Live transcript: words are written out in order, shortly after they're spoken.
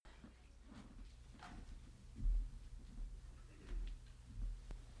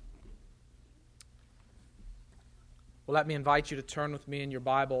Well, let me invite you to turn with me in your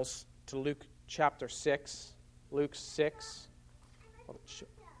Bibles to Luke chapter 6. Luke 6.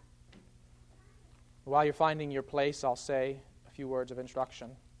 While you're finding your place, I'll say a few words of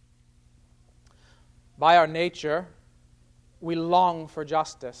introduction. By our nature, we long for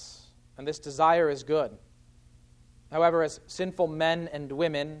justice, and this desire is good. However, as sinful men and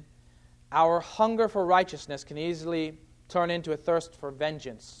women, our hunger for righteousness can easily turn into a thirst for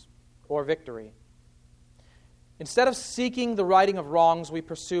vengeance or victory. Instead of seeking the righting of wrongs, we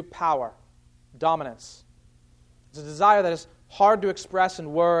pursue power, dominance. It's a desire that is hard to express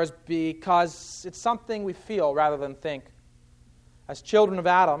in words because it's something we feel rather than think. As children of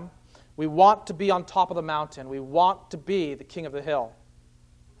Adam, we want to be on top of the mountain. We want to be the king of the hill.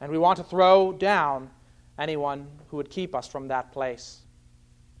 And we want to throw down anyone who would keep us from that place.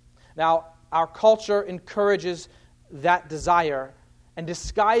 Now, our culture encourages that desire and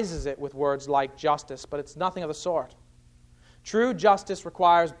disguises it with words like justice, but it's nothing of the sort. True justice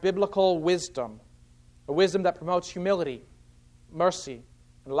requires biblical wisdom, a wisdom that promotes humility, mercy,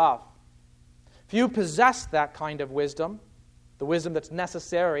 and love. Few possess that kind of wisdom, the wisdom that's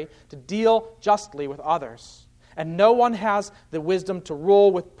necessary to deal justly with others. And no one has the wisdom to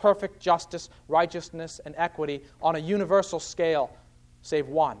rule with perfect justice, righteousness, and equity on a universal scale, save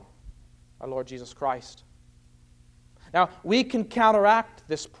one, our Lord Jesus Christ. Now, we can counteract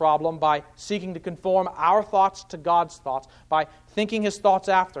this problem by seeking to conform our thoughts to God's thoughts, by thinking His thoughts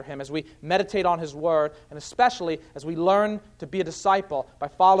after Him as we meditate on His Word, and especially as we learn to be a disciple by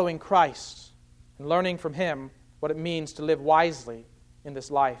following Christ and learning from Him what it means to live wisely in this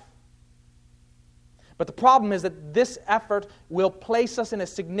life. But the problem is that this effort will place us in a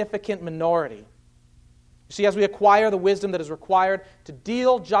significant minority. You see, as we acquire the wisdom that is required to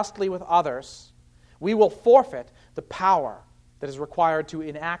deal justly with others, we will forfeit the power that is required to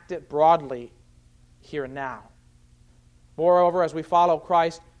enact it broadly here and now. Moreover, as we follow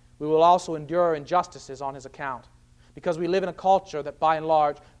Christ, we will also endure injustices on His account, because we live in a culture that by and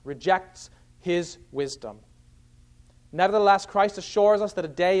large rejects His wisdom. Nevertheless, Christ assures us that a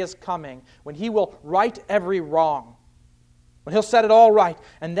day is coming when He will right every wrong, when He'll set it all right,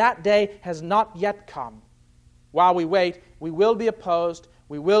 and that day has not yet come. While we wait, we will be opposed,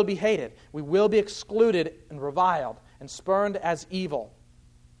 we will be hated, we will be excluded and reviled and spurned as evil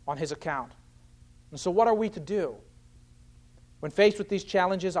on His account. And so what are we to do? When faced with these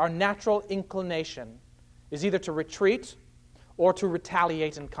challenges, our natural inclination is either to retreat or to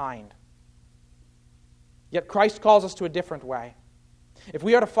retaliate in kind. Yet Christ calls us to a different way. If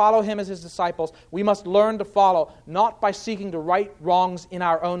we are to follow Him as His disciples, we must learn to follow not by seeking to right wrongs in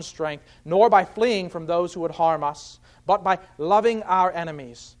our own strength, nor by fleeing from those who would harm us, but by loving our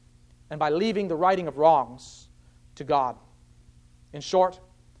enemies and by leaving the righting of wrongs to God. In short,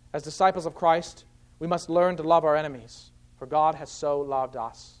 as disciples of Christ, we must learn to love our enemies, for God has so loved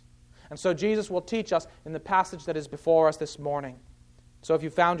us. And so Jesus will teach us in the passage that is before us this morning. So if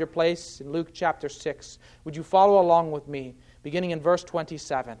you found your place in Luke chapter 6, would you follow along with me, beginning in verse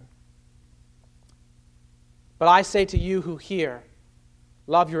 27. But I say to you who hear,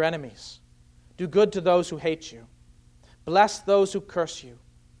 love your enemies. Do good to those who hate you. Bless those who curse you.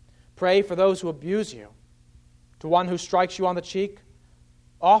 Pray for those who abuse you. To one who strikes you on the cheek,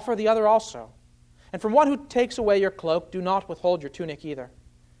 offer the other also. And from one who takes away your cloak, do not withhold your tunic either.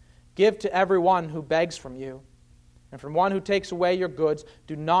 Give to everyone who begs from you. And from one who takes away your goods,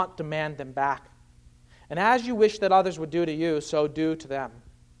 do not demand them back. And as you wish that others would do to you, so do to them.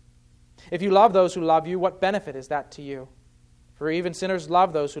 If you love those who love you, what benefit is that to you? For even sinners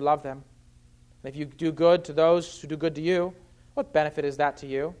love those who love them. And if you do good to those who do good to you, what benefit is that to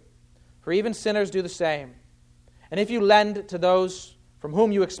you? For even sinners do the same. And if you lend to those from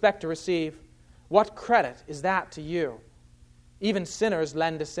whom you expect to receive, what credit is that to you? Even sinners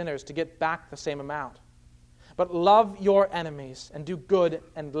lend to sinners to get back the same amount. But love your enemies and do good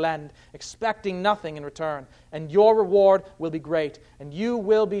and lend, expecting nothing in return. And your reward will be great, and you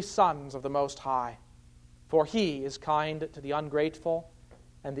will be sons of the Most High. For He is kind to the ungrateful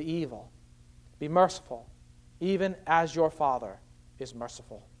and the evil. Be merciful, even as your Father is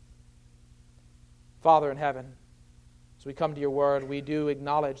merciful. Father in heaven, as we come to your word, we do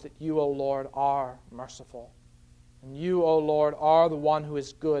acknowledge that you, O Lord, are merciful. And you, O Lord, are the one who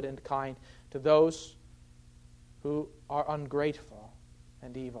is good and kind to those who are ungrateful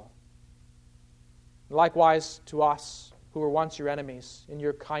and evil. Likewise to us, who were once your enemies, in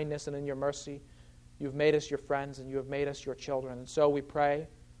your kindness and in your mercy, you have made us your friends and you have made us your children. And so we pray,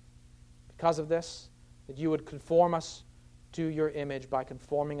 because of this, that you would conform us to your image by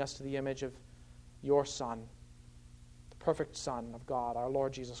conforming us to the image of your Son, the perfect Son of God, our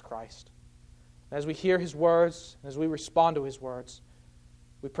Lord Jesus Christ. As we hear His words, and as we respond to His words,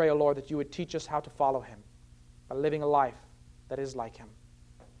 we pray, O Lord, that You would teach us how to follow Him by living a life that is like Him.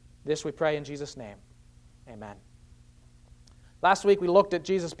 This we pray in Jesus' name. Amen. Last week we looked at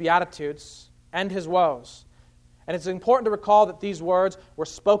Jesus' Beatitudes and His woes. And it's important to recall that these words were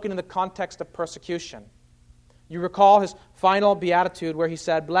spoken in the context of persecution. You recall His final Beatitude where He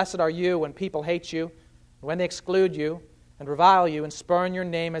said, "Blessed are you when people hate you, and when they exclude you, and revile you, and spurn your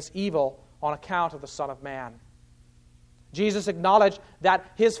name as evil on account of the Son of Man." Jesus acknowledged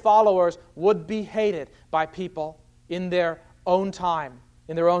that His followers would be hated by people in their own time,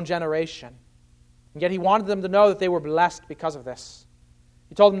 in their own generation. And yet He wanted them to know that they were blessed because of this.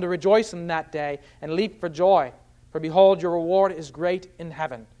 He told them to rejoice in that day and leap for joy, for behold, your reward is great in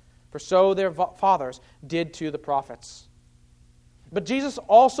heaven, for so their fathers did to the prophets. But Jesus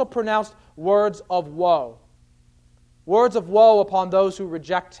also pronounced words of woe. Words of woe upon those who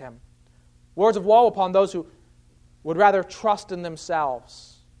reject Him. Words of woe upon those who would rather trust in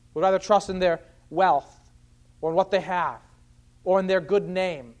themselves, would rather trust in their wealth, or in what they have, or in their good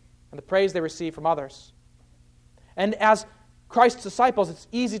name, and the praise they receive from others. And as Christ's disciples, it's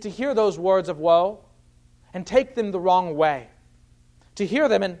easy to hear those words of woe and take them the wrong way. To hear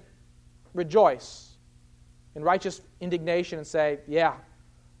them and rejoice in righteous indignation and say, yeah,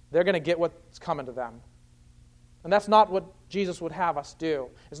 they're going to get what's coming to them. And that's not what Jesus would have us do.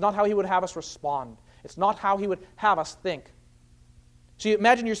 It's not how He would have us respond. It's not how He would have us think. So you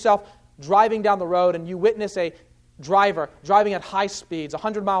imagine yourself driving down the road and you witness a driver driving at high speeds,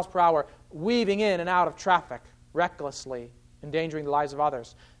 100 miles per hour, weaving in and out of traffic, recklessly endangering the lives of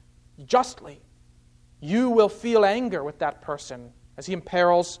others. Justly, you will feel anger with that person as he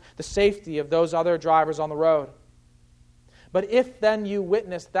imperils the safety of those other drivers on the road. But if then you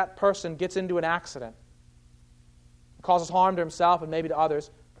witness that person gets into an accident, causes harm to himself and maybe to others,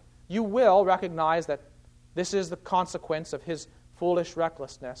 you will recognize that this is the consequence of his foolish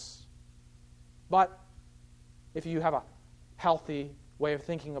recklessness. But if you have a healthy way of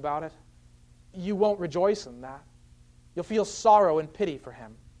thinking about it, you won't rejoice in that. You'll feel sorrow and pity for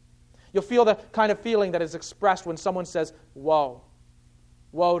him. You'll feel the kind of feeling that is expressed when someone says, woe.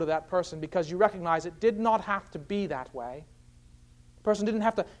 Woe to that person, because you recognize it did not have to be that way. The person didn't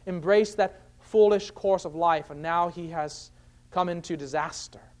have to embrace that foolish course of life, and now he has come into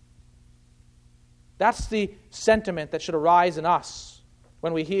disaster. That's the sentiment that should arise in us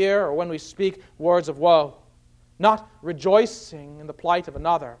when we hear or when we speak words of woe. Not rejoicing in the plight of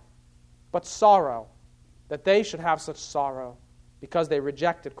another, but sorrow that they should have such sorrow because they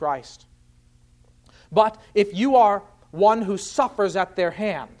rejected Christ. But if you are one who suffers at their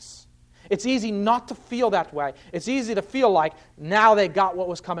hands, it's easy not to feel that way. It's easy to feel like now they got what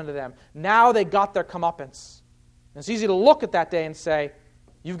was coming to them. Now they got their comeuppance. And it's easy to look at that day and say,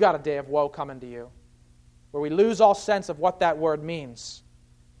 you've got a day of woe coming to you, where we lose all sense of what that word means.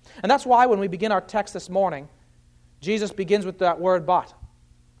 And that's why when we begin our text this morning, Jesus begins with that word but.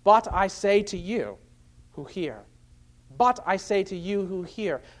 But I say to you who hear. But I say to you who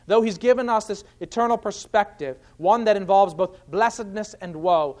hear. Though He's given us this eternal perspective, one that involves both blessedness and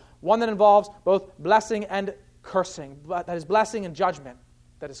woe, one that involves both blessing and cursing, but that is blessing and judgment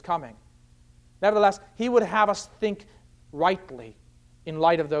that is coming. Nevertheless, He would have us think rightly in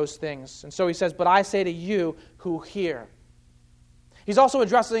light of those things. And so He says, but I say to you who hear. He's also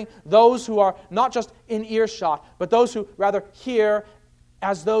addressing those who are not just in earshot, but those who rather hear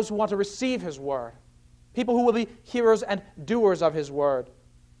as those who want to receive His word. People who will be hearers and doers of His word.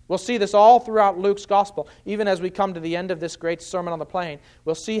 We'll see this all throughout Luke's gospel. Even as we come to the end of this great Sermon on the Plain,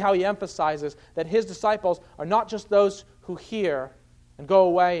 we'll see how he emphasizes that his disciples are not just those who hear and go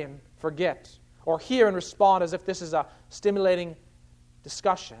away and forget, or hear and respond as if this is a stimulating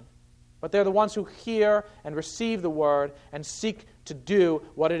discussion, but they're the ones who hear and receive the word and seek to do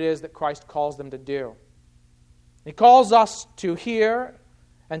what it is that Christ calls them to do. He calls us to hear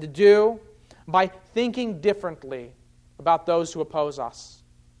and to do by thinking differently about those who oppose us,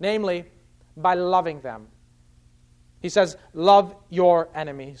 namely, by loving them. He says, love your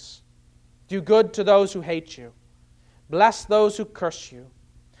enemies. Do good to those who hate you. Bless those who curse you.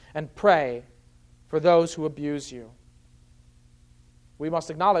 And pray for those who abuse you. We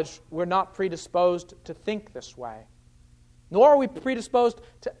must acknowledge we're not predisposed to think this way, nor are we predisposed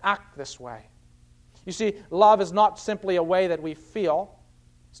to act this way. You see, love is not simply a way that we feel.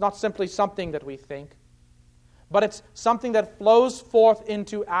 It's not simply something that we think, but it's something that flows forth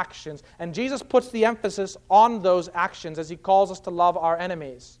into actions. And Jesus puts the emphasis on those actions as He calls us to love our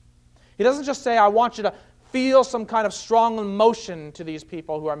enemies. He doesn't just say, I want you to feel some kind of strong emotion to these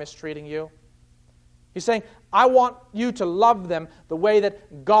people who are mistreating you. He's saying, I want you to love them the way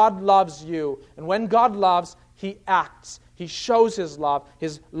that God loves you. And when God loves, He acts. He shows His love.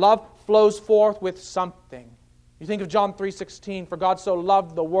 His love flows forth with something. You think of John 3:16, for God so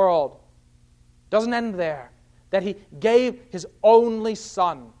loved the world. Doesn't end there. That He gave His only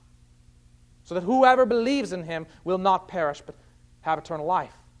Son, so that whoever believes in Him will not perish, but have eternal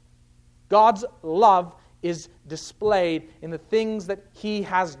life. God's love is displayed in the things that He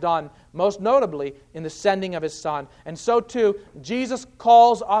has done, most notably in the sending of His Son. And so too, Jesus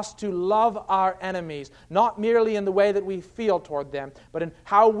calls us to love our enemies, not merely in the way that we feel toward them, but in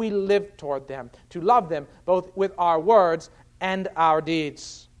how we live toward them, to love them both with our words and our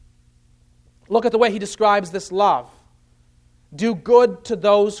deeds. Look at the way He describes this love. Do good to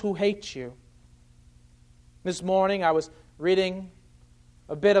those who hate you. This morning I was reading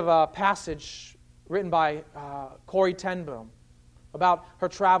a bit of a passage written by Corrie ten Boom about her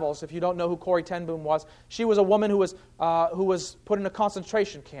travels. If you don't know who Corrie ten Boom was, she was a woman who was put in a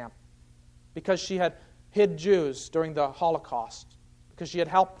concentration camp because she had hid Jews during the Holocaust, because she had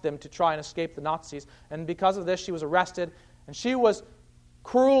helped them to try and escape the Nazis. And because of this, she was arrested, and she was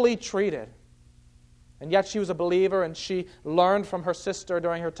cruelly treated. And yet she was a believer, and she learned from her sister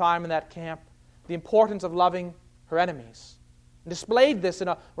during her time in that camp the importance of loving her enemies, and displayed this in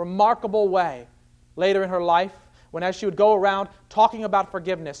a remarkable way later in her life, when as she would go around talking about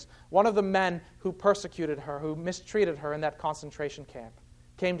forgiveness, one of the men who persecuted her, who mistreated her in that concentration camp,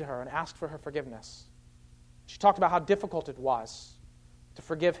 came to her and asked for her forgiveness. She talked about how difficult it was to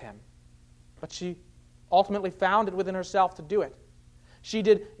forgive him, but she ultimately found it within herself to do it. She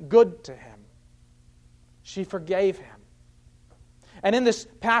did good to him. She forgave him. And in this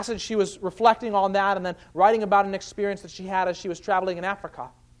passage, she was reflecting on that and then writing about an experience that she had as she was traveling in Africa.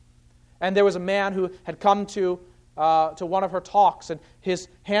 And there was a man who had come to one of her talks, and his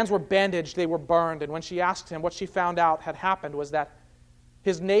hands were bandaged, they were burned. And when she asked him, what she found out had happened was that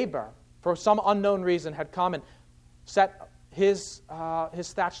his neighbor, for some unknown reason, had come and set his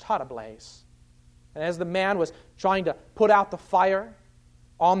thatched hut ablaze. And as the man was trying to put out the fire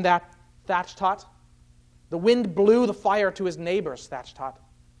on that thatched hut, the wind blew the fire to his neighbor's thatched hut,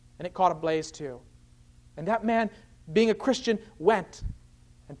 and it caught ablaze too. And that man, being a Christian, went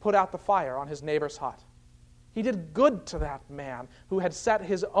and put out the fire on his neighbor's hut. He did good to that man who had set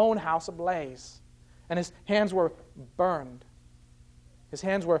his own house ablaze, and his hands were burned. His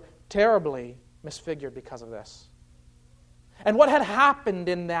hands were terribly misfigured because of this. And what had happened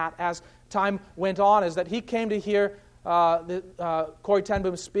in that as time went on is that he came to hear Corrie ten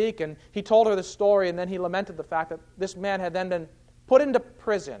Boom speak, and he told her the story, and then he lamented the fact that this man had then been put into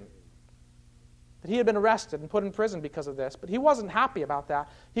prison, that he had been arrested and put in prison because of this. But he wasn't happy about that.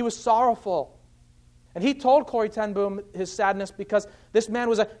 He was sorrowful. And he told Corrie ten Boom his sadness because this man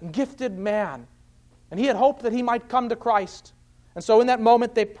was a gifted man, and he had hoped that he might come to Christ. And so in that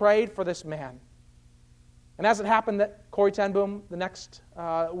moment they prayed for this man. And as it happened, that Corrie ten Boom the next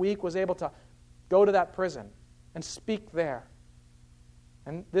week was able to go to that prison and speak there.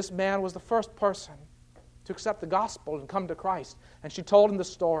 And this man was the first person to accept the gospel and come to Christ. And she told him the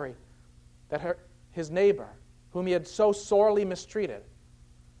story that his neighbor, whom he had so sorely mistreated,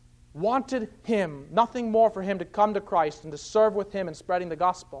 wanted him, nothing more for him to come to Christ and to serve with him in spreading the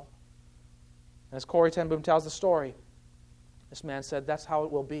gospel. And as Corrie ten Boom tells the story, this man said, that's how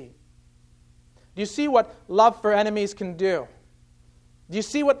it will be. Do you see what love for enemies can do? Do you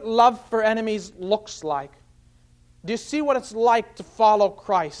see what love for enemies looks like? Do you see what it's like to follow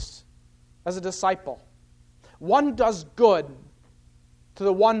Christ as a disciple? One does good to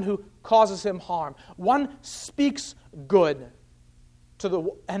the one who causes him harm. One speaks good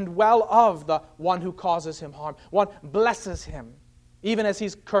to and well of the one who causes him harm. One blesses him, even as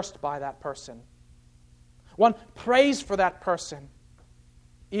he's cursed by that person. One prays for that person,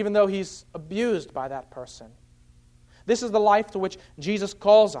 even though he's abused by that person. This is the life to which Jesus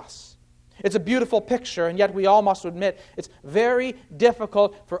calls us. It's a beautiful picture, and yet we all must admit it's very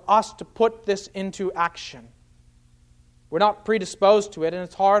difficult for us to put this into action. We're not predisposed to it, and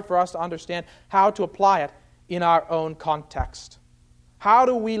it's hard for us to understand how to apply it in our own context. How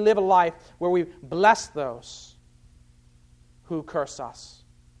do we live a life where we bless those who curse us?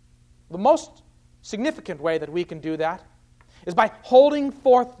 The most significant way that we can do that is by holding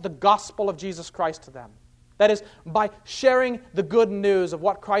forth the gospel of Jesus Christ to them. That is, by sharing the good news of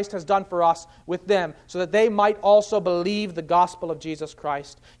what Christ has done for us with them, so that they might also believe the gospel of Jesus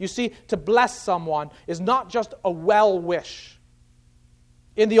Christ. You see, to bless someone is not just a well wish.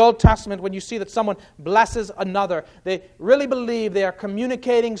 In the Old Testament, when you see that someone blesses another, they really believe they are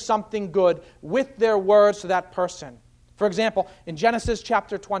communicating something good with their words to that person. For example, in Genesis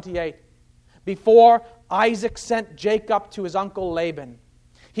chapter 28, before Isaac sent Jacob to his uncle Laban.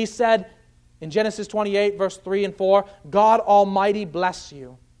 He said in Genesis 28, verse 3 and 4, God Almighty bless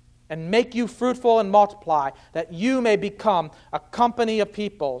you and make you fruitful and multiply, that you may become a company of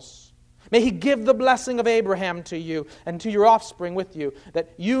peoples. May He give the blessing of Abraham to you and to your offspring with you,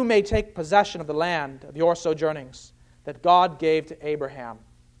 that you may take possession of the land of your sojournings that God gave to Abraham.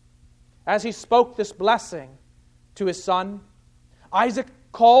 As he spoke this blessing to his son, Isaac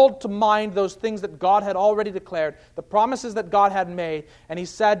called to mind those things that God had already declared, the promises that God had made, and he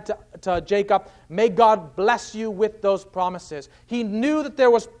said to Jacob, may God bless you with those promises. He knew that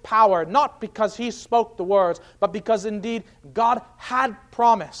there was power, not because he spoke the words, but because indeed God had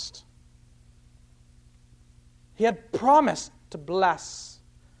promised. He had promised to bless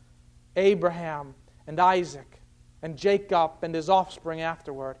Abraham and Isaac and Jacob and his offspring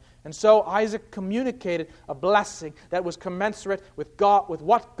afterward. And so Isaac communicated a blessing that was commensurate with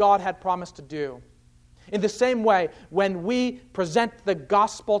what God had promised to do. In the same way, when we present the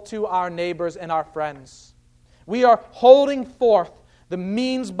gospel to our neighbors and our friends, we are holding forth the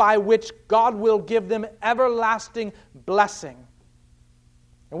means by which God will give them everlasting blessing.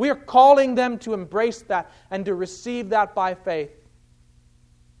 And we are calling them to embrace that and to receive that by faith.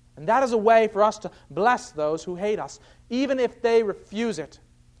 And that is a way for us to bless those who hate us, even if they refuse it.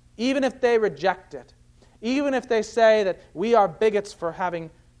 Even if they reject it, even if they say that we are bigots for having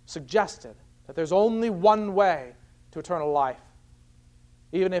suggested that there's only one way to eternal life,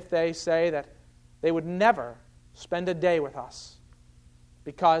 even if they say that they would never spend a day with us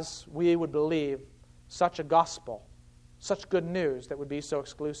because we would believe such a gospel, such good news that would be so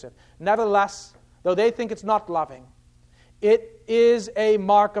exclusive. Nevertheless, though they think it's not loving, it is a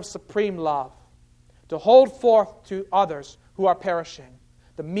mark of supreme love to hold forth to others who are perishing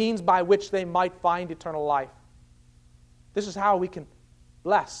the means by which they might find eternal life. This is how we can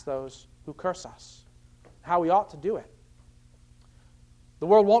bless those who curse us, how we ought to do it. The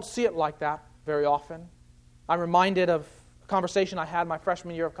world won't see it like that very often. I'm reminded of a conversation I had my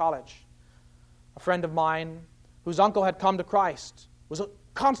freshman year of college. A friend of mine whose uncle had come to Christ was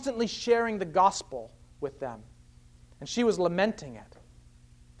constantly sharing the gospel with them. And she was lamenting it,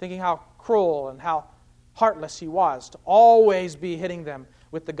 thinking how cruel and how heartless he was to always be hitting them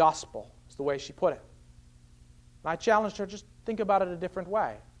with the gospel, is the way she put it. And I challenged her, just think about it a different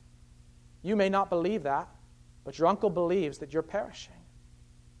way. You may not believe that, but your uncle believes that you're perishing.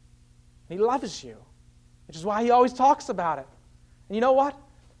 And he loves you, which is why he always talks about it. And you know what?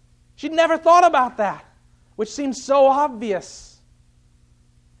 She'd never thought about that, which seems so obvious.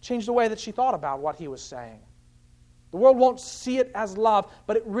 Changed the way that she thought about what he was saying. The world won't see it as love,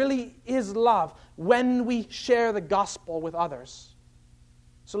 but it really is love when we share the gospel with others.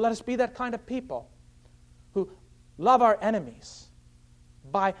 So let us be that kind of people who love our enemies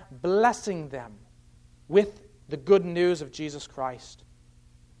by blessing them with the good news of Jesus Christ.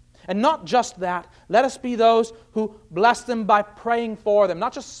 And not just that, let us be those who bless them by praying for them,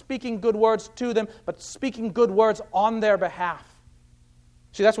 not just speaking good words to them, but speaking good words on their behalf.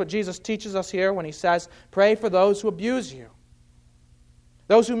 See, that's what Jesus teaches us here when He says, pray for those who abuse you,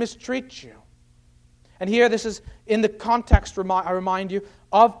 those who mistreat you. And here this is in the context, I remind you,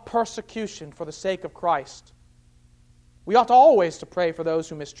 of persecution for the sake of Christ. We ought always to pray for those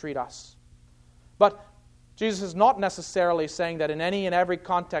who mistreat us. But Jesus is not necessarily saying that in any and every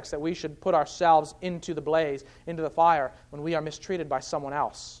context that we should put ourselves into the blaze, into the fire, when we are mistreated by someone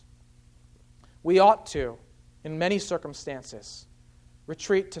else. We ought to, in many circumstances,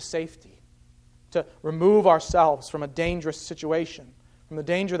 retreat to safety, to remove ourselves from a dangerous situation, from the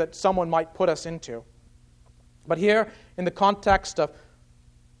danger that someone might put us into. But here, in the context of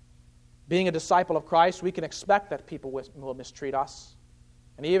being a disciple of Christ, we can expect that people will mistreat us.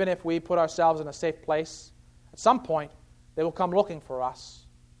 And even if we put ourselves in a safe place, at some point, they will come looking for us.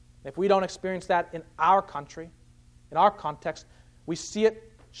 If we don't experience that in our country, in our context, we see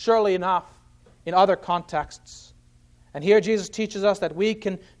it surely enough in other contexts. And here Jesus teaches us that we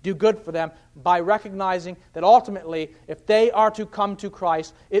can do good for them by recognizing that ultimately, if they are to come to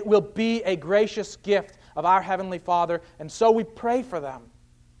Christ, it will be a gracious gift of our Heavenly Father. And so we pray for them.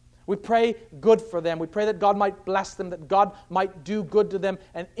 We pray good for them. We pray that God might bless them, that God might do good to them,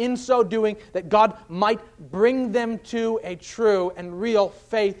 and in so doing, that God might bring them to a true and real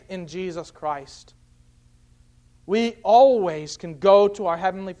faith in Jesus Christ. We always can go to our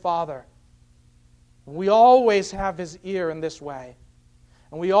Heavenly Father. We always have His ear in this way.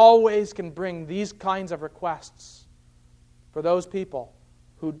 And we always can bring these kinds of requests for those people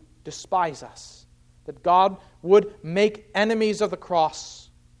who despise us. That God would make enemies of the cross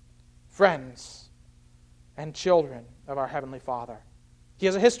friends and children of our Heavenly Father. He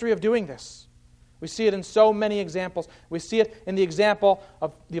has a history of doing this. We see it in so many examples. We see it in the example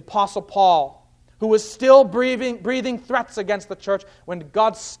of the Apostle Paul, who was still breathing threats against the church when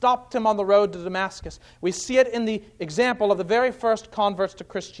God stopped him on the road to Damascus. We see it in the example of the very first converts to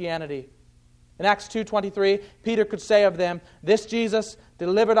Christianity. In Acts 2:23, Peter could say of them, "This Jesus,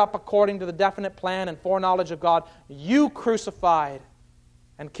 delivered up according to the definite plan and foreknowledge of God, you crucified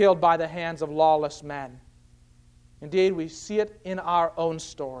and killed by the hands of lawless men." Indeed, we see it in our own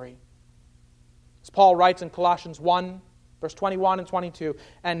story. As Paul writes in Colossians 1, verse 21 and 22,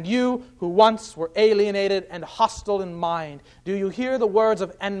 "And you who once were alienated and hostile in mind," do you hear the words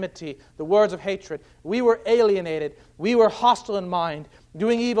of enmity, the words of hatred? We were alienated, we were hostile in mind,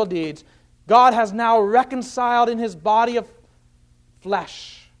 doing evil deeds. God has now reconciled in His body of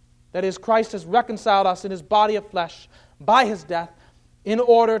flesh. That is, Christ has reconciled us in His body of flesh by His death in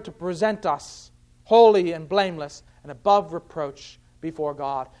order to present us holy and blameless and above reproach before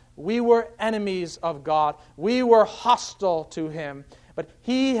God. We were enemies of God. We were hostile to Him. But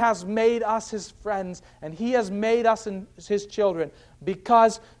He has made us His friends, and He has made us His children,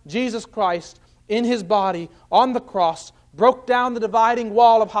 because Jesus Christ, in His body, on the cross, broke down the dividing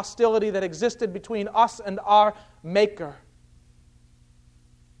wall of hostility that existed between us and our Maker.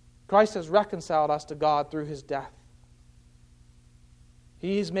 Christ has reconciled us to God through His death.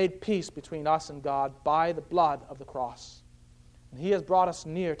 He's made peace between us and God by the blood of the cross. And He has brought us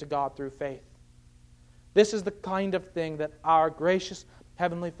near to God through faith. This is the kind of thing that our gracious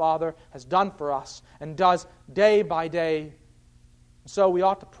Heavenly Father has done for us and does day by day. So we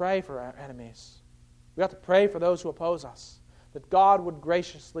ought to pray for our enemies. We ought to pray for those who oppose us, that God would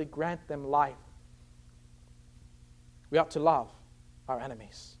graciously grant them life. We ought to love our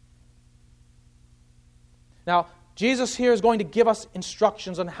enemies. Now, Jesus here is going to give us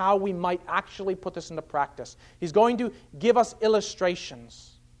instructions on how we might actually put this into practice. He's going to give us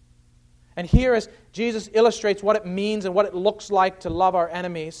illustrations. And here, as Jesus illustrates what it means and what it looks like to love our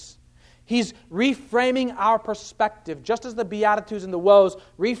enemies, He's reframing our perspective, just as the Beatitudes and the Woes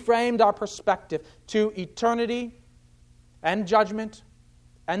reframed our perspective to eternity and judgment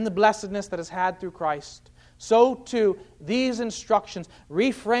and the blessedness that is had through Christ. So too, these instructions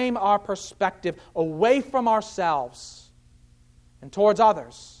reframe our perspective away from ourselves and towards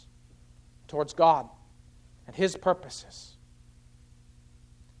others, towards God and His purposes.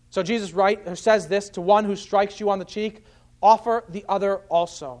 So Jesus says this: "To one who strikes you on the cheek, offer the other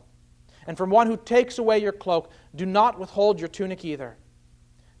also. And from one who takes away your cloak, do not withhold your tunic either.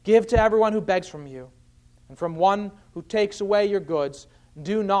 Give to everyone who begs from you. And from one who takes away your goods,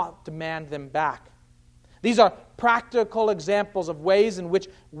 do not demand them back." These are practical examples of ways in which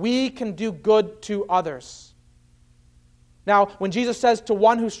we can do good to others. Now, when Jesus says, "To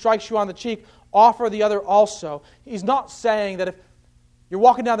one who strikes you on the cheek, offer the other also," He's not saying that if you're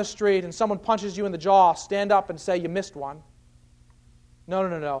walking down the street and someone punches you in the jaw, stand up and say you missed one.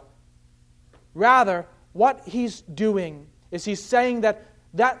 No. Rather, what He's doing is He's saying that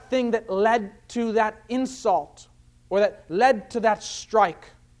that thing that led to that insult or that led to that strike,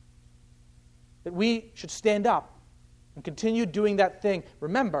 that we should stand up and continue doing that thing.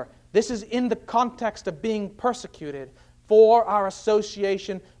 Remember, this is in the context of being persecuted for our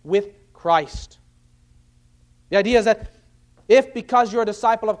association with Christ. The idea is that if, because you're a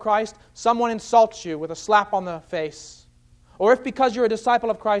disciple of Christ, someone insults you with a slap on the face, or if because you're a disciple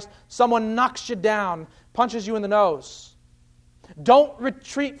of Christ, someone knocks you down, punches you in the nose, don't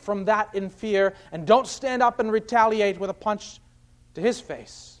retreat from that in fear, and don't stand up and retaliate with a punch to his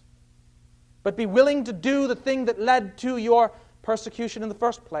face. But be willing to do the thing that led to your persecution in the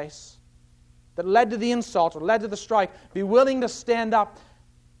first place, that led to the insult or led to the strike. Be willing to stand up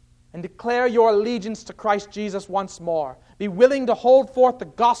and declare your allegiance to Christ Jesus once more. Be willing to hold forth the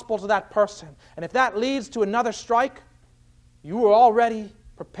gospel to that person. And if that leads to another strike, you were already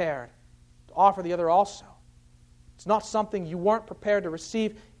prepared to offer the other also. It's not something you weren't prepared to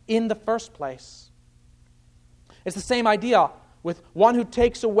receive in the first place. It's the same idea with one who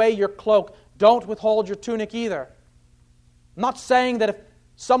takes away your cloak. Don't withhold your tunic either. I'm not saying that if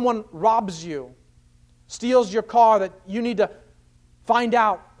someone robs you, steals your car, that you need to find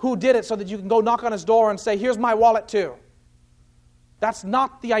out who did it so that you can go knock on his door and say, "Here's my wallet too." That's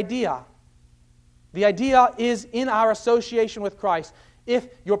not the idea. The idea is in our association with Christ. If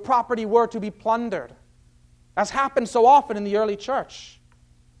your property were to be plundered, as happened so often in the early church,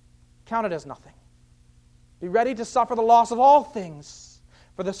 count it as nothing. Be ready to suffer the loss of all things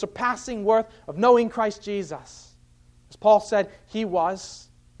for the surpassing worth of knowing Christ Jesus, as Paul said he was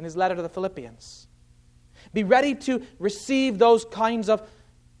in his letter to the Philippians. Be ready to receive those kinds of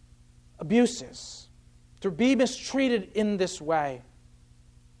abuses, to be mistreated in this way.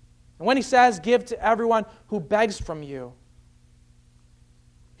 And when he says, give to everyone who begs from you,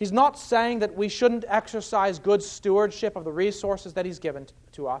 he's not saying that we shouldn't exercise good stewardship of the resources that he's given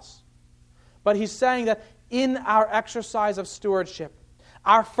to us. But he's saying that in our exercise of stewardship,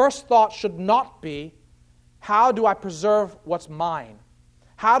 our first thought should not be, how do I preserve what's mine?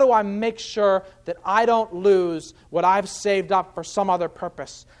 How do I make sure that I don't lose what I've saved up for some other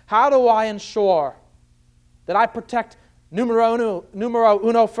purpose? How do I ensure that I protect numero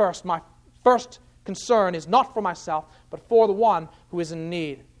uno first? My first concern is not for myself, but for the one who is in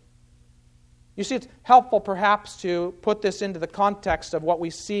need. You see, it's helpful perhaps to put this into the context of what we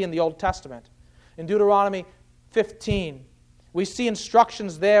see in the Old Testament. In Deuteronomy 15, we see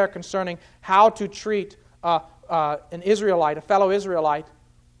instructions there concerning how to treat an Israelite, a fellow Israelite,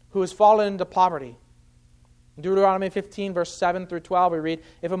 who has fallen into poverty. In Deuteronomy 15, verse 7 through 12, we read,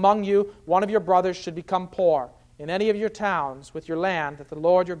 if among you one of your brothers should become poor in any of your towns with your land that the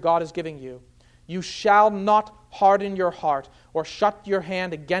Lord your God is giving you, you shall not harden your heart or shut your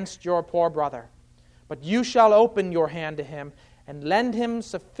hand against your poor brother, but you shall open your hand to him and lend him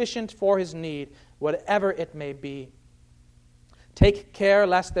sufficient for his need, whatever it may be. Take care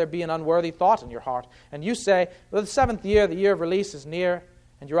lest there be an unworthy thought in your heart, and you say, well, the 7th year, the year of release, is near,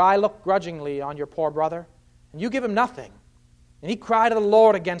 and your eye look grudgingly on your poor brother, and you give him nothing, and he cry to the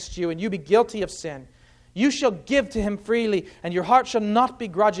Lord against you, and you be guilty of sin. You shall give to him freely, and your heart shall not be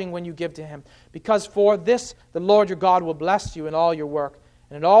grudging when you give to him, because for this the Lord your God will bless you in all your work,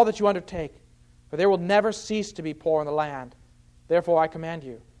 and in all that you undertake, for there will never cease to be poor in the land. Therefore I command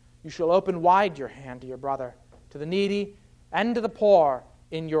you, you shall open wide your hand to your brother, to the needy, and to the poor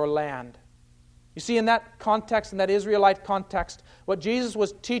in your land. You see, in that context, in that Israelite context, what Jesus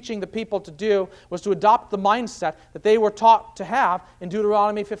was teaching the people to do was to adopt the mindset that they were taught to have in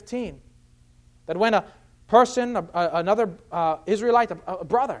Deuteronomy 15. That when a person, another Israelite, a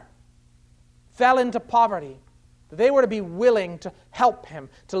brother, fell into poverty, that they were to be willing to help him,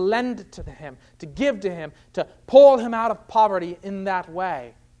 to lend to him, to give to him, to pull him out of poverty in that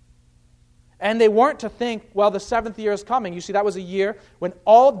way. And they weren't to think, well, the 7th year is coming. You see, that was a year when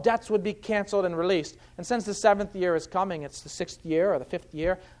all debts would be canceled and released. And since the 7th year is coming, it's the 6th year or the 5th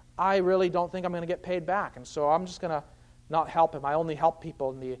year, I really don't think I'm going to get paid back. And so I'm just going to not help him. I only help people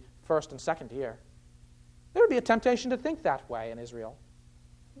in the 1st and 2nd year. There would be a temptation to think that way in Israel.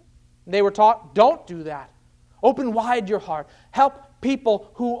 They were taught, don't do that. Open wide your heart. Help people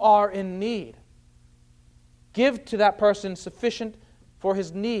who are in need. Give to that person sufficient for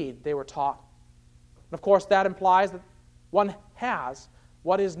his need, they were taught. And of course, that implies that one has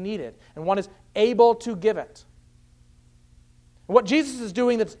what is needed, and one is able to give it. And what Jesus is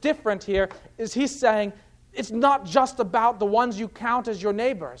doing that's different here is he's saying, it's not just about the ones you count as your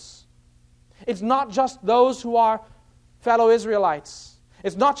neighbors. It's not just those who are fellow Israelites.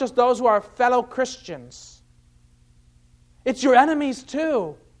 It's not just those who are fellow Christians. It's your enemies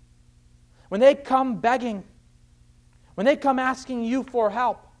too. When they come begging, when they come asking you for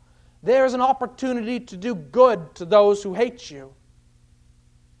help, there is an opportunity to do good to those who hate you.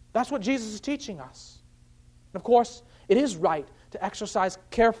 That's what Jesus is teaching us. And of course, it is right to exercise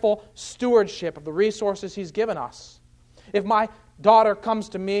careful stewardship of the resources he's given us. If my daughter comes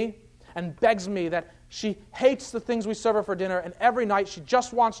to me and begs me that she hates the things we serve her for dinner, and every night she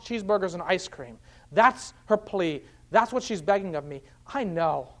just wants cheeseburgers and ice cream, that's her plea. That's what she's begging of me. I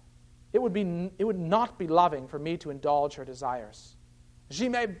know it would not be loving for me to indulge her desires. She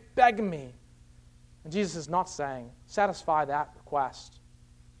may beg me. And Jesus is not saying, satisfy that request.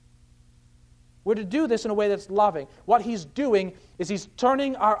 We're to do this in a way that's loving. What he's doing is he's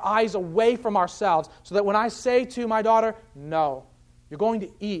turning our eyes away from ourselves so that when I say to my daughter, no, you're going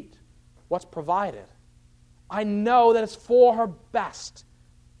to eat what's provided, I know that it's for her best,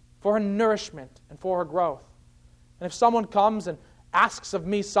 for her nourishment, and for her growth. And if someone comes and asks of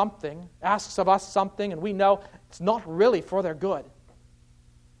me something, asks of us something, and we know it's not really for their good,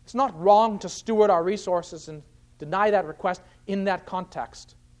 it's not wrong to steward our resources and deny that request in that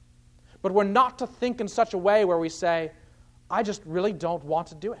context. But we're not to think in such a way where we say, I just really don't want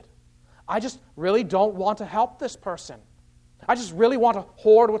to do it. I just really don't want to help this person. I just really want to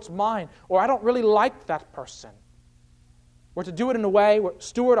hoard what's mine, or I don't really like that person. We're to do it in a way,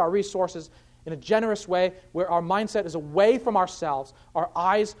 steward our resources in a generous way where our mindset is away from ourselves, our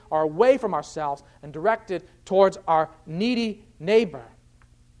eyes are away from ourselves and directed towards our needy neighbor,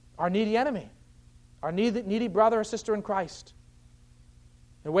 our needy enemy, our needy brother or sister in Christ,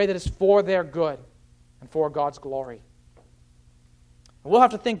 in a way that is for their good and for God's glory. And we'll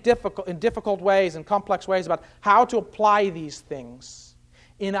have to think in difficult ways and complex ways about how to apply these things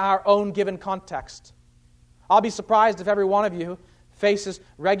in our own given context. I'll be surprised if every one of you faces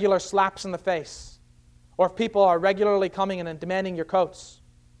regular slaps in the face, or if people are regularly coming in and demanding your coats.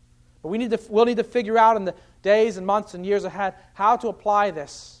 But we'll need to figure out in the days and months and years ahead how to apply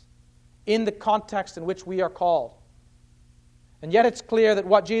this in the context in which we are called. And yet it's clear that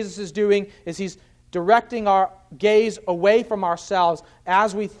what Jesus is doing is He's directing our gaze away from ourselves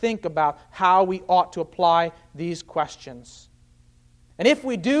as we think about how we ought to apply these questions. And if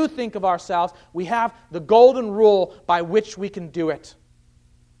we do think of ourselves, we have the golden rule by which we can do it.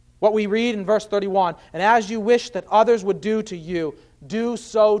 What we read in verse 31, "And as you wish that others would do to you, do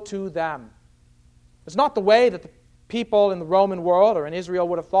so to them." It's not the way that the people in the Roman world or in Israel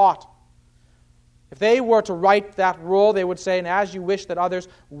would have thought. If they were to write that rule, they would say, "And as you wish that others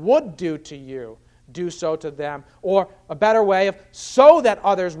would do to you, do so to them." Or a better way of, "so that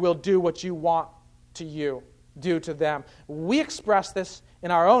others will do what you want to you, do to them." We express this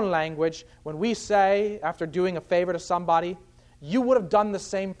in our own language when we say, after doing a favor to somebody, "You would have done the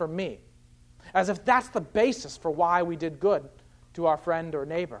same for me," as if that's the basis for why we did good to our friend or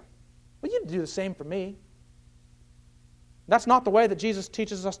neighbor. Well, you'd do the same for me. That's not the way that Jesus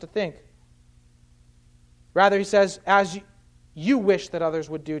teaches us to think. Rather, He says, "As you wish that others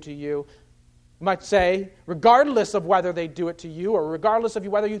would do to you." You might say, regardless of whether they do it to you, or regardless of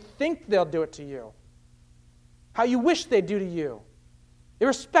whether you think they'll do it to you, how you wish they do to you,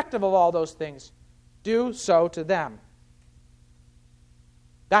 irrespective of all those things, do so to them.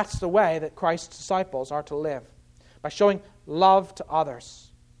 That's the way that Christ's disciples are to live, by showing love to others.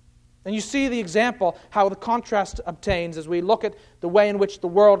 And you see the example, how the contrast obtains as we look at the way in which the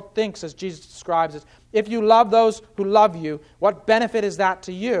world thinks, as Jesus describes it. If you love those who love you, what benefit is that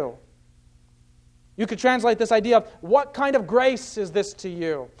to you? You could translate this idea of, what kind of grace is this to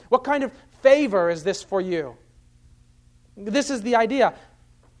you? What kind of favor is this for you? This is the idea.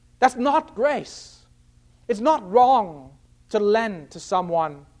 That's not grace. It's not wrong to lend to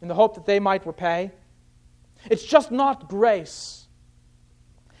someone in the hope that they might repay. It's just not grace.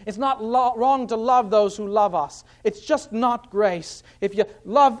 It's not wrong to love those who love us. It's just not grace. If you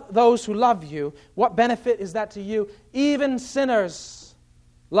love those who love you, what benefit is that to you? Even sinners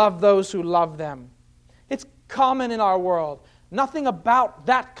love those who love them. It's common in our world. Nothing about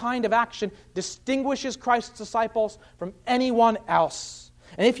that kind of action distinguishes Christ's disciples from anyone else.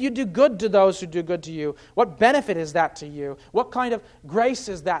 And if you do good to those who do good to you, what benefit is that to you? What kind of grace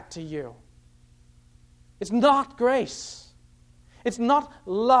is that to you? It's not grace. It's not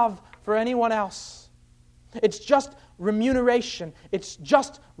love for anyone else. It's just remuneration. It's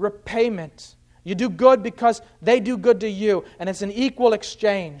just repayment. You do good because they do good to you, and it's an equal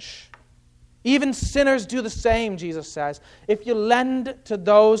exchange. Even sinners do the same, Jesus says. If you lend to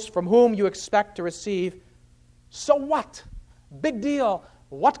those from whom you expect to receive, so what? Big deal.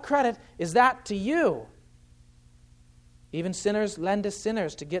 What credit is that to you? Even sinners lend to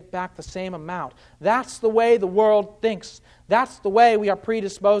sinners to get back the same amount. That's the way the world thinks. That's the way we are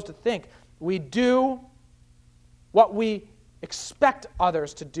predisposed to think. We do what we expect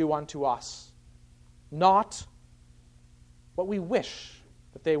others to do unto us, not what we wish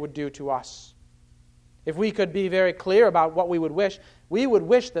that they would do to us. If we could be very clear about what we would wish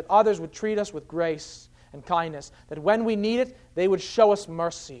that others would treat us with grace and kindness, that when we need it, they would show us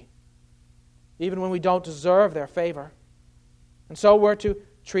mercy, even when we don't deserve their favor. And so we're to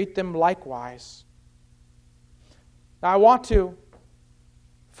treat them likewise. Now I want to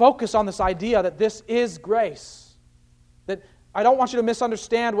focus on this idea that this is grace. That I don't want you to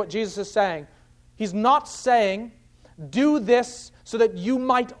misunderstand what Jesus is saying. He's not saying, do this so that you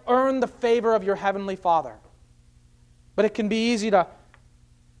might earn the favor of your heavenly Father. But it can be easy to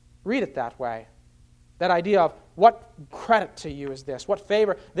read it that way. That idea of what credit to you is this? What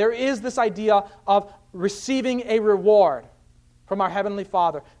favor? There is this idea of receiving a reward from our Heavenly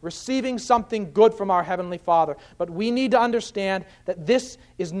Father, receiving something good from our Heavenly Father. But we need to understand that this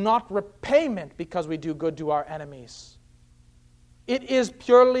is not repayment because we do good to our enemies. It is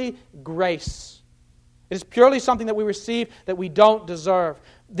purely grace. It is purely something that we receive that we don't deserve.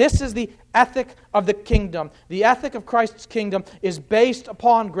 This is the ethic of the kingdom. The ethic of Christ's kingdom is based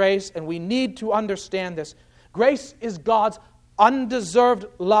upon grace, and we need to understand this. Grace is God's undeserved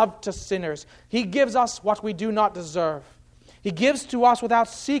love to sinners. He gives us what we do not deserve. He gives to us without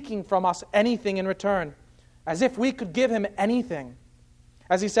seeking from us anything in return, as if we could give Him anything.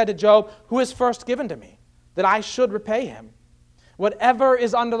 As He said to Job, "Who is first given to me, that I should repay him? Whatever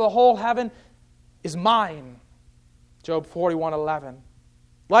is under the whole heaven is mine." Job 41:11.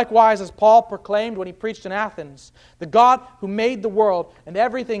 Likewise, as Paul proclaimed when he preached in Athens, the God who made the world and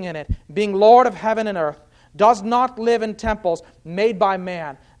everything in it, being Lord of heaven and earth, does not live in temples made by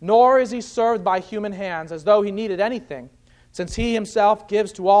man, nor is He served by human hands as though He needed anything, since He Himself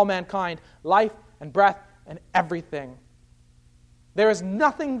gives to all mankind life and breath and everything. There is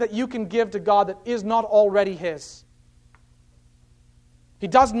nothing that you can give to God that is not already His. He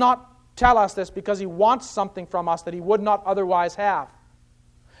does not tell us this because He wants something from us that He would not otherwise have.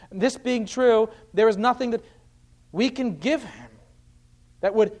 And this being true, there is nothing that we can give Him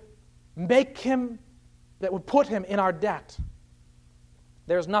that would make Him, that would put Him in our debt.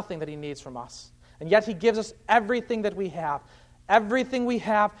 There is nothing that He needs from us. And yet He gives us everything that we have. Everything we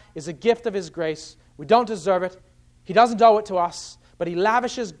have is a gift of His grace. We don't deserve it. He doesn't owe it to us, but He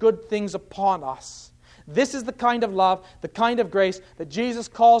lavishes good things upon us. This is the kind of love, the kind of grace that Jesus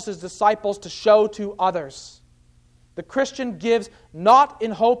calls His disciples to show to others. The Christian gives not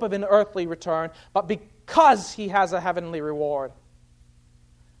in hope of an earthly return, but because he has a heavenly reward.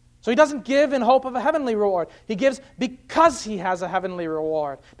 So he doesn't give in hope of a heavenly reward. He gives because he has a heavenly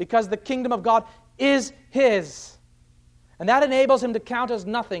reward, because the kingdom of God is his. And that enables him to count as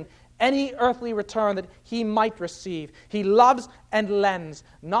nothing any earthly return that he might receive. He loves and lends,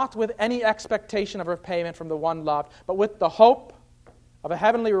 not with any expectation of repayment from the one loved, but with the hope of a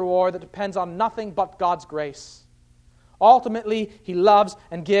heavenly reward that depends on nothing but God's grace. Ultimately, he loves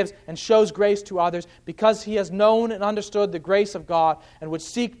and gives and shows grace to others because he has known and understood the grace of God and would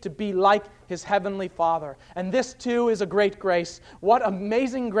seek to be like his heavenly Father. And this too is a great grace. What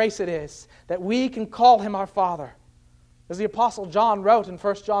amazing grace it is that we can call him our Father. As the Apostle John wrote in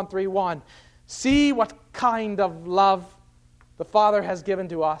 1 John 3:1, "See what kind of love the Father has given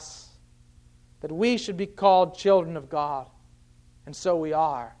to us, that we should be called children of God. And so we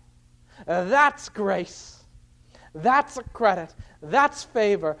are." That's grace. That's a credit. That's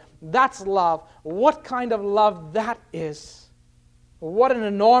favor. That's love. What kind of love that is. What an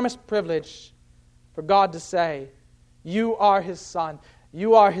enormous privilege for God to say, you are His son.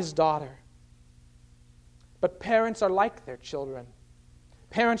 You are His daughter. But parents are like their children.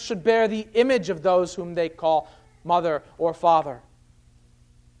 Parents should bear the image of those whom they call mother or father.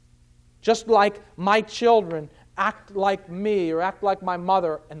 Just like my children act like me or act like my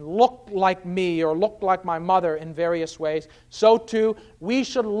mother and look like me or look like my mother in various ways, so too we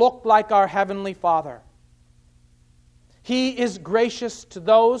should look like our Heavenly Father. He is gracious to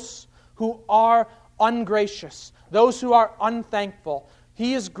those who are ungracious, those who are unthankful.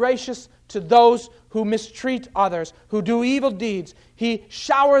 He is gracious to those who mistreat others, who do evil deeds. He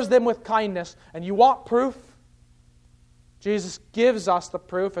showers them with kindness. And you want proof? Jesus gives us the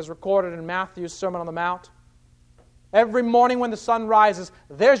proof as recorded in Matthew's Sermon on the Mount. Every morning when the sun rises,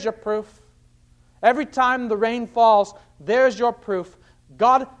 there's your proof. Every time the rain falls, there's your proof.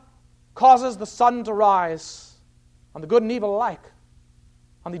 God causes the sun to rise on the good and evil alike,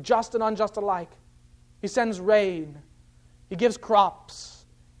 on the just and unjust alike. He sends rain. He gives crops.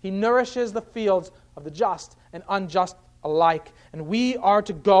 He nourishes the fields of the just and unjust alike. And we are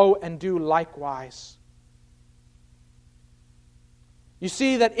to go and do likewise. You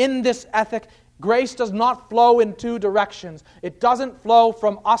see that in this ethic, grace does not flow in two directions. It doesn't flow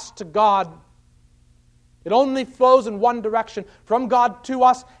from us to God. It only flows in one direction, from God to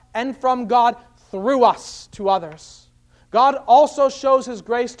us and from God through us to others. God also shows His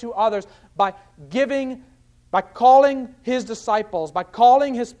grace to others by calling His disciples, by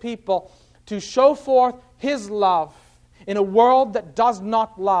calling His people to show forth His love in a world that does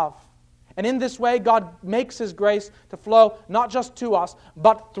not love. And in this way, God makes His grace to flow not just to us,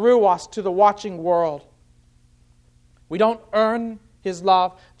 but through us to the watching world. We don't earn His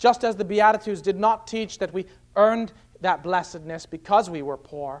love, just as the Beatitudes did not teach that we earned that blessedness because we were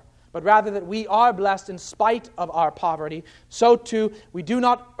poor, but rather that we are blessed in spite of our poverty. So too, we do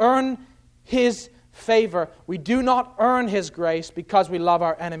not earn His favor. We do not earn His grace because we love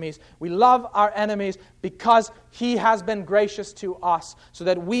our enemies. We love our enemies because He has been gracious to us, so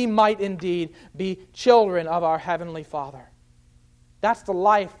that we might indeed be children of our Heavenly Father. That's the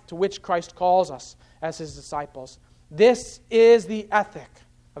life to which Christ calls us as His disciples. This is the ethic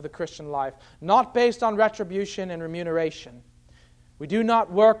of the Christian life, not based on retribution and remuneration. We do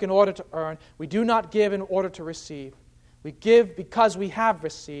not work in order to earn. We do not give in order to receive. We give because we have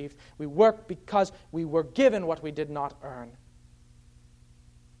received. We work because we were given what we did not earn.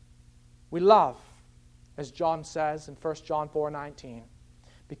 We love, as John says in 1 John 4:19,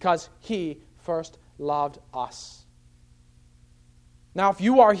 because He first loved us. Now, if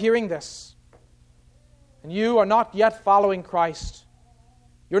you are hearing this, and you are not yet following Christ,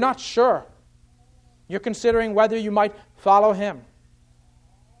 you're not sure. You're considering whether you might follow Him,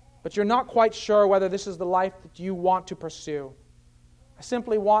 but you're not quite sure whether this is the life that you want to pursue. I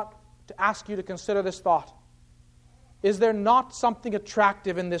simply want to ask you to consider this thought. Is there not something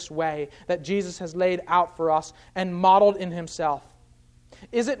attractive in this way that Jesus has laid out for us and modeled in himself?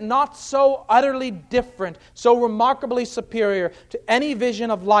 Is it not so utterly different, so remarkably superior to any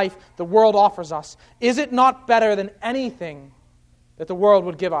vision of life the world offers us? Is it not better than anything that the world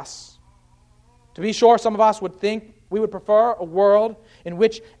would give us? To be sure, some of us would think we would prefer a world in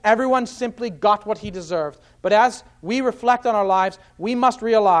which everyone simply got what he deserved. But as we reflect on our lives, we must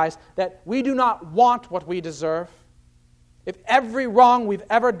realize that we do not want what we deserve. If every wrong we've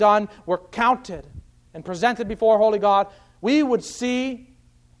ever done were counted and presented before holy God, we would see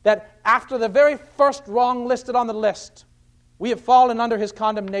that after the very first wrong listed on the list, we have fallen under his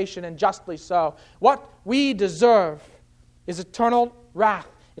condemnation, and justly so. What we deserve is eternal wrath,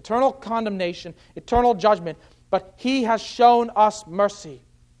 eternal condemnation, eternal judgment. But he has shown us mercy.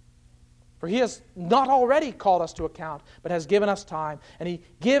 For he has not already called us to account, but has given us time. And he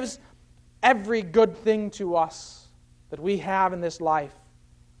gives every good thing to us that we have in this life.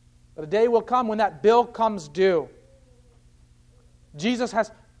 But a day will come when that bill comes due. Jesus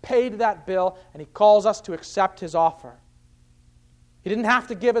has paid that bill, and he calls us to accept his offer. He didn't have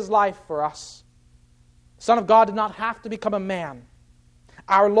to give his life for us. The Son of God did not have to become a man.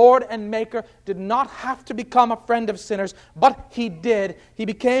 Our Lord and Maker did not have to become a friend of sinners, but he did. He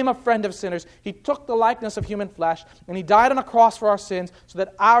became a friend of sinners. He took the likeness of human flesh, and he died on a cross for our sins so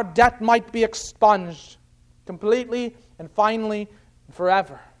that our debt might be expunged completely and finally and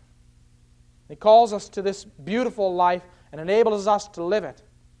forever. He calls us to this beautiful life and enables us to live it.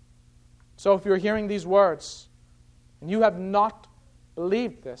 So if you're hearing these words and you have not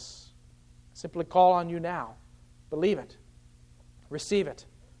believed this, I simply call on you now. Believe it. Receive it.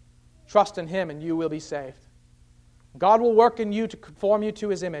 Trust in him and you will be saved. God will work in you to conform you to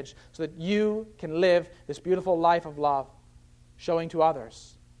his image so that you can live this beautiful life of love, showing to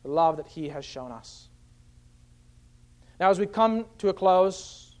others the love that he has shown us. Now, as we come to a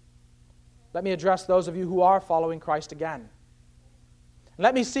close, let me address those of you who are following Christ again.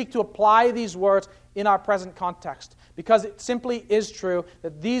 Let me seek to apply these words in our present context, because it simply is true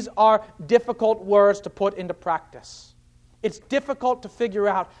that these are difficult words to put into practice. It's difficult to figure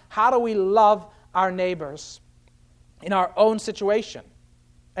out how do we love our neighbors in our own situation.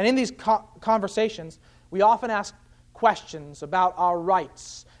 And in these conversations, we often ask questions about our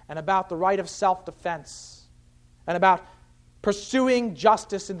rights and about the right of self-defense and about pursuing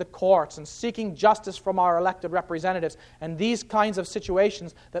justice in the courts and seeking justice from our elected representatives and these kinds of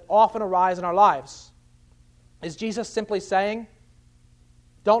situations that often arise in our lives. Is Jesus simply saying,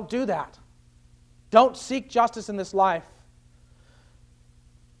 don't do that. Don't seek justice in this life?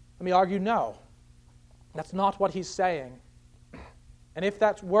 Let me argue, no. That's not what he's saying. And if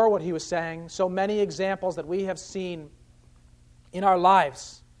that were what he was saying, so many examples that we have seen in our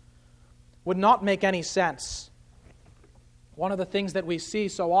lives would not make any sense. One of the things that we see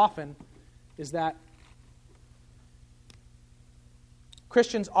so often is that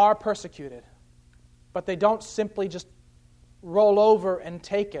Christians are persecuted, but they don't simply just roll over and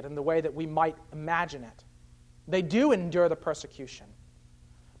take it in the way that we might imagine it. They do endure the persecution,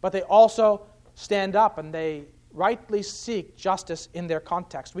 but they also stand up and they rightly seek justice in their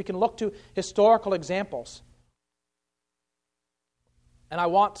context. We can look to historical examples. And I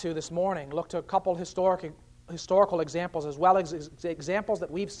want to, this morning, look to a couple historical examples as well as examples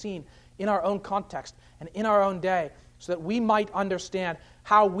that we've seen in our own context and in our own day so that we might understand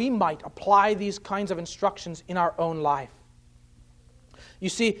how we might apply these kinds of instructions in our own life. You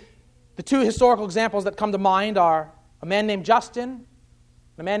see, the two historical examples that come to mind are a man named Justin and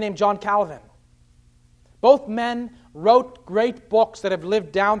a man named John Calvin. Both men wrote great books that have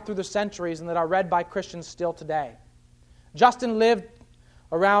lived down through the centuries and that are read by Christians still today. Justin lived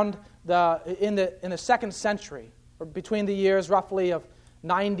around in the 2nd century, or between the years roughly of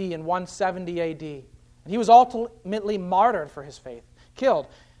 90 and 170 AD. And he was ultimately martyred for his faith, killed.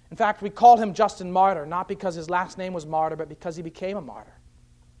 In fact, we call him Justin Martyr, not because his last name was Martyr, but because he became a martyr.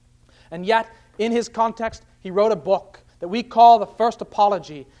 And yet, in his context, he wrote a book that we call the First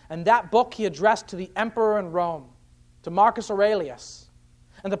Apology. And that book he addressed to the emperor in Rome, to Marcus Aurelius.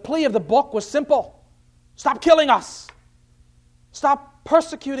 And the plea of the book was simple. Stop killing us. Stop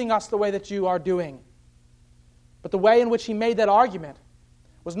persecuting us the way that you are doing. But the way in which he made that argument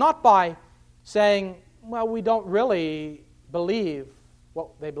was not by saying, well, we don't really believe what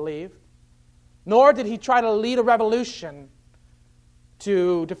they believe. Nor did he try to lead a revolution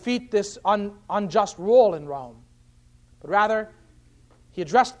to defeat this unjust rule in Rome. But rather, he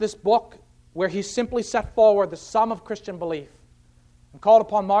addressed this book where he simply set forward the sum of Christian belief and called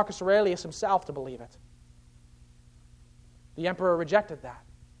upon Marcus Aurelius himself to believe it. The emperor rejected that.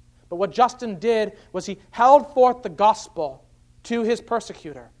 But what Justin did was he held forth the gospel to his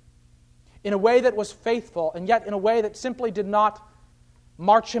persecutor in a way that was faithful, and yet in a way that simply did not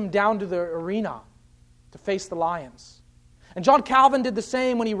march him down to the arena to face the lions. And John Calvin did the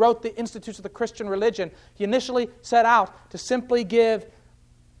same when he wrote the Institutes of the Christian Religion. He initially set out to simply give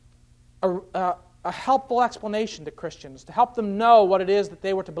a helpful explanation to Christians, to help them know what it is that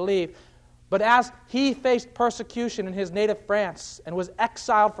they were to believe. But as he faced persecution in his native France and was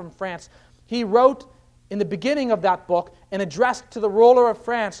exiled from France, he wrote in the beginning of that book an address to the ruler of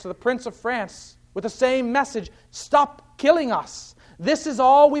France, to the Prince of France, with the same message: stop killing us. This is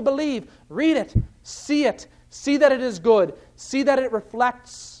all we believe. Read it, see that it is good, see that it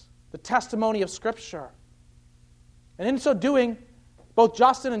reflects the testimony of Scripture. And in so doing, both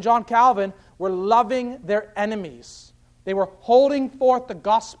Justin and John Calvin were loving their enemies. They were holding forth the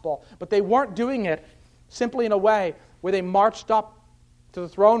gospel, but they weren't doing it simply in a way where they marched up to the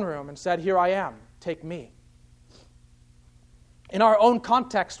throne room and said, "Here I am, take me." In our own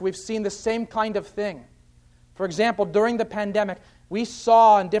context, we've seen the same kind of thing. For example, during the pandemic, we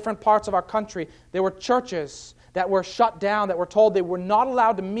saw in different parts of our country, there were churches that were shut down, that were told they were not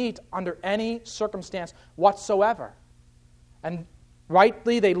allowed to meet under any circumstance whatsoever. And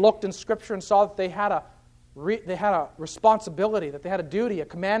rightly, they looked in Scripture and saw that they had a responsibility, that they had a duty, a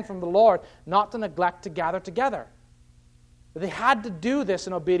command from the Lord not to neglect to gather together. That they had to do this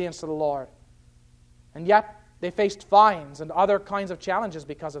in obedience to the Lord. And yet, they faced fines and other kinds of challenges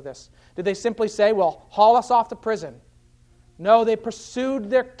because of this. Did they simply say, well, haul us off to prison? No, they pursued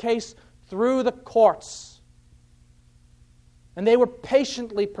their case through the courts. And they were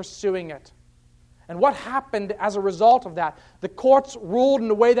patiently pursuing it. And what happened as a result of that? The courts ruled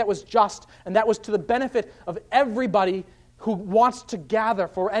in a way that was just, and that was to the benefit of everybody who wants to gather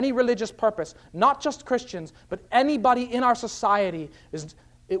for any religious purpose, not just Christians, but anybody in our society.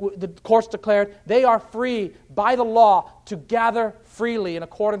 The courts declared they are free by the law to gather freely in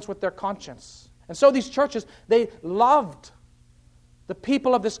accordance with their conscience. And so these churches, they loved the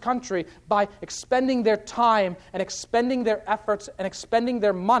people of this country by expending their time and expending their efforts and expending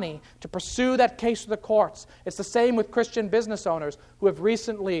their money to pursue that case to the courts. It's the same with Christian business owners who have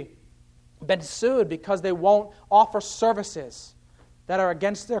recently been sued because they won't offer services that are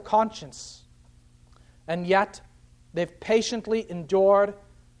against their conscience. And yet, they've patiently endured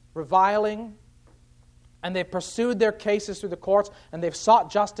reviling, and they've pursued their cases through the courts, and they've sought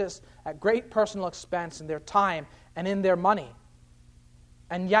justice at great personal expense in their time and in their money.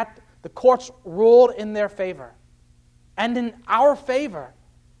 And yet, the courts ruled in their favor. And in our favor,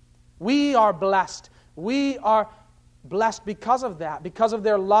 we are blessed. We are blessed because of that, because of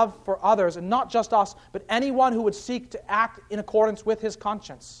their love for others, and not just us, but anyone who would seek to act in accordance with his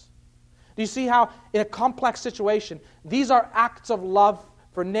conscience. Do you see how, in a complex situation, these are acts of love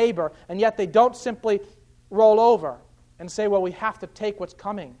for neighbor, and yet they don't simply roll over and say, well, we have to take what's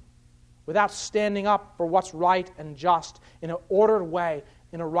coming, without standing up for what's right and just in an ordered way,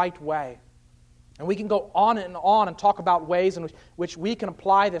 in a right way. And we can go on and talk about ways in which we can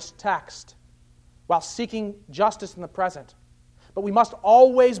apply this text while seeking justice in the present. But we must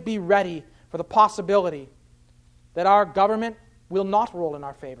always be ready for the possibility that our government will not rule in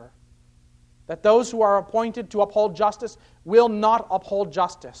our favor, that those who are appointed to uphold justice will not uphold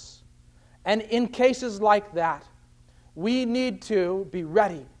justice. And in cases like that, we need to be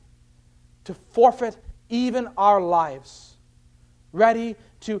ready to forfeit even our lives, ready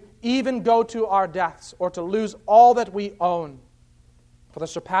to even go to our deaths or to lose all that we own for the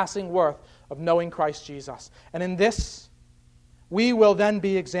surpassing worth of knowing Christ Jesus. And in this, we will then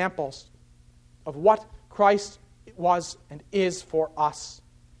be examples of what Christ was and is for us.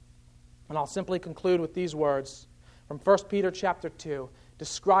 And I'll simply conclude with these words from 1 Peter chapter 2,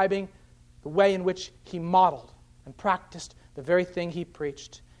 describing the way in which he modeled and practiced the very thing he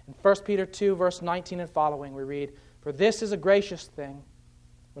preached. In 1 Peter 2, verse 19 and following, we read, "For this is a gracious thing.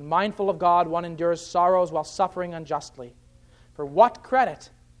 When mindful of God, one endures sorrows while suffering unjustly. For what credit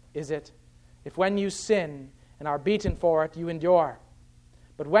is it if when you sin and are beaten for it, you endure?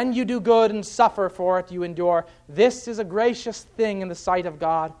 But when you do good and suffer for it, you endure. This is a gracious thing in the sight of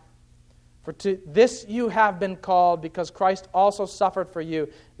God. For to this you have been called, because Christ also suffered for you,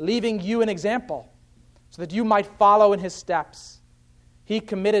 leaving you an example, so that you might follow in his steps. He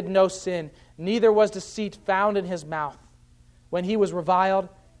committed no sin, neither was deceit found in his mouth. When he was reviled,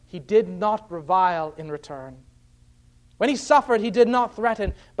 he did not revile in return. When he suffered, he did not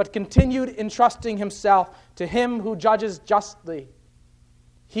threaten, but continued entrusting himself to him who judges justly.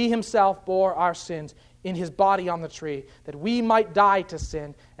 He himself bore our sins in his body on the tree, that we might die to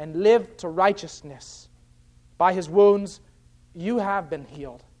sin and live to righteousness. By his wounds you have been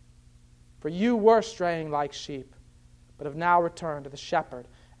healed. For you were straying like sheep, but have now returned to the shepherd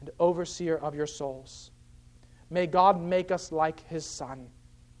and overseer of your souls. May God make us like his Son.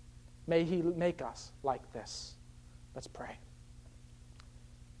 May he make us like this. Let's pray.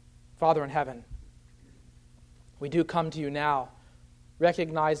 Father in heaven, we do come to you now,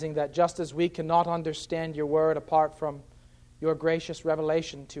 recognizing that just as we cannot understand your word apart from your gracious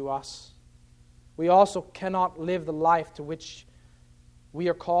revelation to us, we also cannot live the life to which we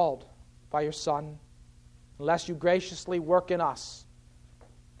are called by your Son, unless you graciously work in us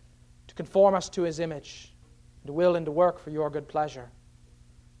to conform us to his image, and to will and to work for your good pleasure.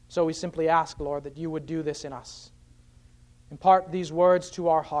 So we simply ask, Lord, that you would do this in us. Impart these words to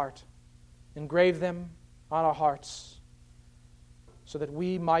our heart. Engrave them on our hearts, so that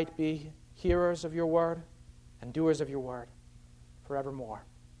we might be hearers of your word and doers of your word forevermore.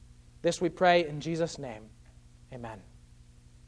 This we pray in Jesus' name. Amen.